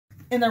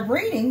And they're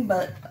breeding,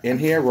 but... In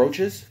here,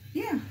 roaches?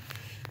 Yeah.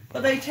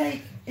 But it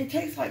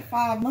takes like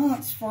 5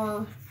 months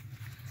from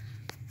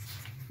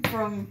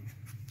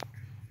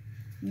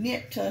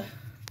knit to...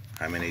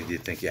 How many do you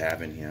think you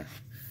have in here?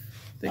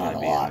 They're Not gonna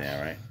a be lot. in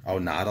there, right? Oh,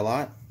 not a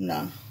lot?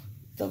 No.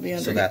 They'll be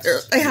under So here.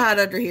 that's... They hide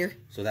under here.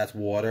 So that's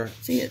water?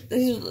 See,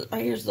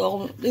 here's the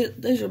old...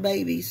 Those are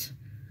babies.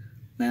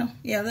 Well,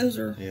 yeah, those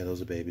are... Yeah,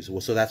 those are babies.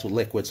 Well, so that's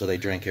liquid, so they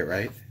drink it,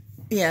 right?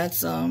 Yeah,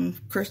 it's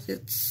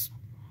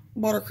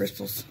water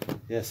crystals.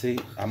 Yeah, see,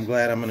 I'm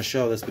glad I'm going to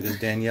show this because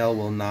Danielle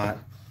will not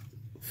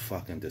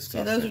fucking discuss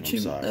Yeah, those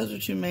it. are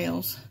two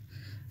males.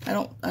 I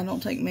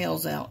don't take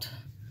males out.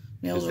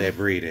 Because they're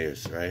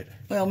breeders, right?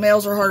 Well,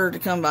 males are harder to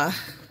come by.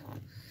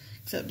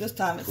 Except this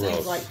time it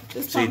seems like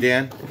See,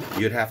 Dan,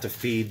 you'd have to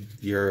feed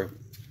your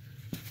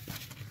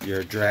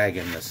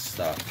dragon this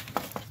stuff.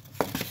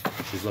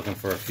 She's looking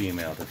for a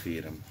female to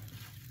feed him.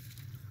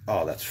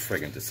 Oh, that's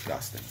friggin'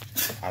 disgusting.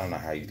 I don't know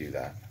how you do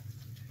that.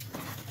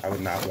 I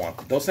would not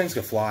want... Those things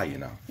can fly, you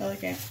know. No, they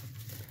can't.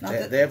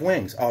 They have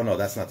wings. Oh, no,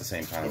 that's not the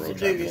same kind of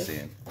roach I've been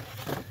seeing.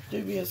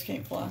 Dubious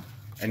can't fly.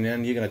 And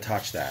then you're going to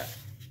touch that.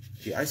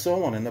 Gee, I saw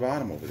one in the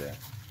bottom over there.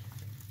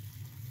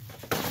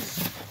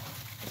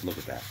 Look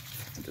at that.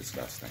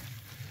 Disgusting.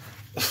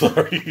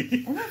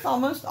 Sorry. And that's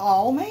almost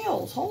all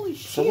males. Holy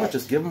shit. So what?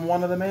 Just give him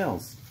one of the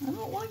males. I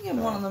don't want to give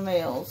him one of the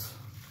males.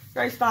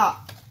 Grace,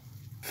 stop.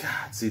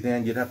 God, see,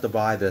 Dan, you'd have to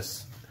buy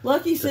this.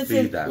 Lucky sits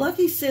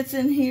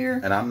in here.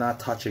 And I'm not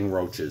touching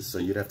roaches, so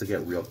you'd have to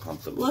get real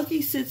comfortable.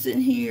 Lucky sits in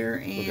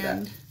here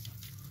and...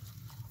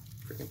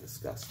 Freaking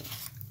disgusting.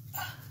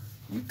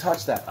 You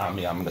touch that on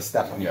me, I'm going to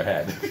step on your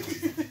head.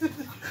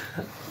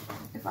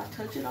 If I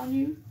touch it on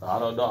you? I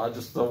don't know. I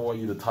just don't want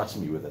you to touch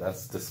me with it.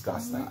 That's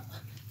disgusting.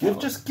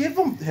 Just give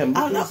him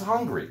because he's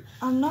hungry.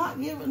 I'm not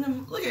giving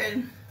him... Look at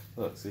him.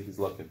 Look, see, he's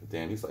looking at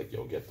Dan. He's like,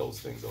 yo, get those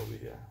things over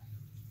here.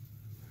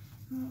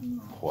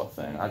 Poor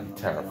thing. I'd be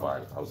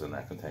terrified if I was in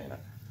that container.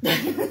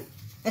 They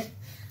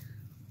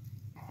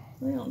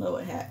don't know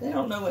what happened. They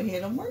don't know what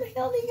hit him. Where the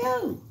hell did he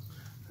go?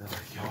 They're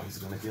like, yo, he's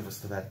going to give us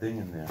to that thing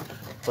in there.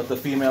 But the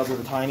females are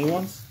the tiny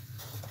ones?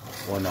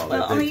 Well, no.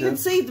 Well, I mean, you can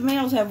see the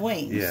males have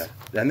wings. Yeah.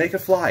 And they can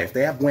fly. If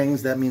they have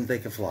wings, that means they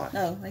can fly.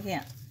 No, they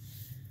can't.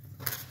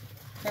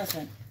 Trust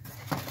me.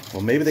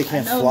 Well, maybe they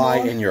can't fly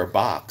in your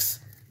box.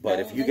 But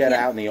if you get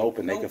out in the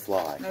open, they can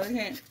fly. No, they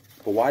can't.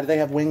 But why do they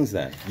have wings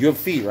then? You have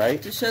feet,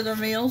 right? To show they're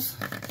males.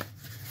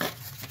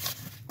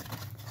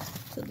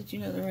 So that you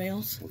know they're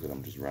males. Look at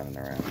them just running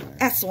around there.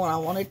 That's the one I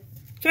wanted.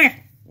 Come here.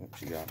 Oh,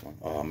 she got one.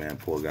 Oh, man,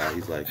 poor guy.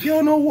 He's like,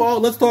 yo, no wall.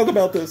 Let's talk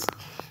about this.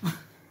 Oh,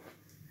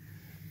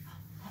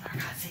 my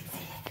God,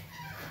 Zig-Zag.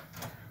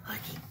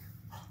 Lucky.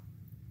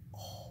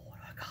 Oh,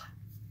 my God.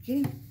 Get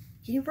him.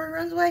 Get him before he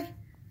runs away.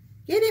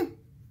 Get him.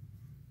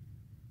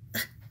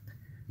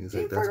 He's Get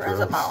like, him before that's he runs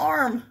up my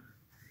arm.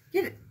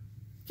 Get it.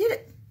 Get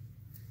it.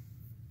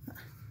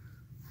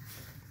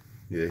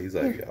 Yeah, he's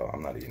like, yo,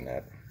 I'm not eating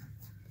that.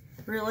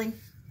 Really?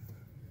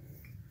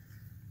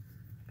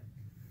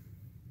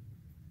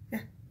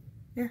 Here.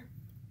 Here.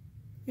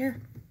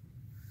 Here.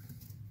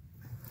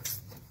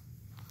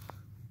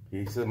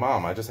 He said,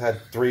 Mom, I just had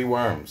 3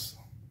 worms.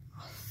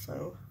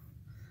 So,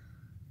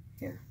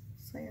 here,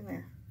 stay in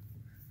there.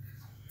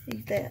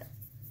 Eat that.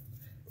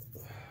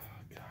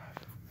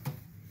 God.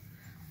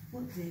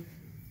 Look, Zig.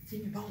 It's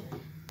in your bowl.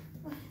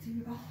 Look, it's in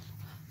your bowl.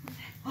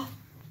 Oh,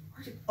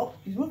 where's it? Oh,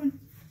 he's moving.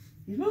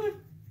 He's moving.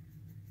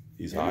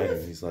 He's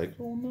hiding. He's like,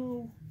 oh,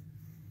 no.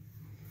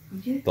 You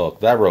get it? Look,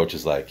 that roach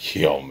is like,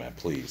 yo, man,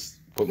 please.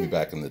 Put me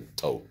back in the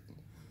tote.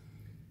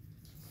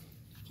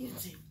 Get it,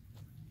 Zig.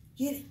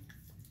 Get it.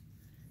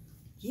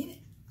 Get it.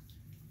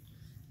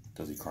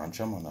 Does he crunch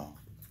him or no?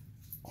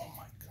 Oh,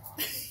 my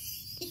God.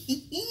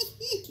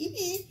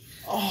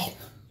 Oh.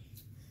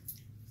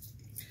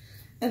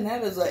 And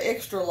that is an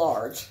extra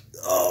large.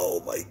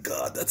 Oh, my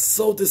God. That's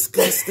so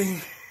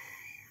disgusting.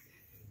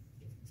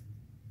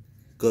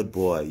 Good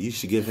boy. You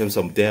should give him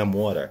some damn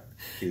water.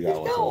 He got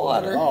He's got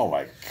water. Oh,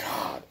 my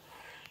God.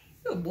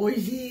 Good boy,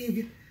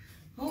 Zig.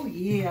 Oh,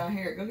 yeah.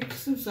 Here, go get you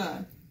some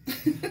sun.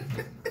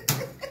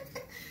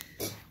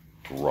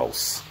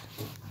 Gross.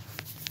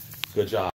 Good job.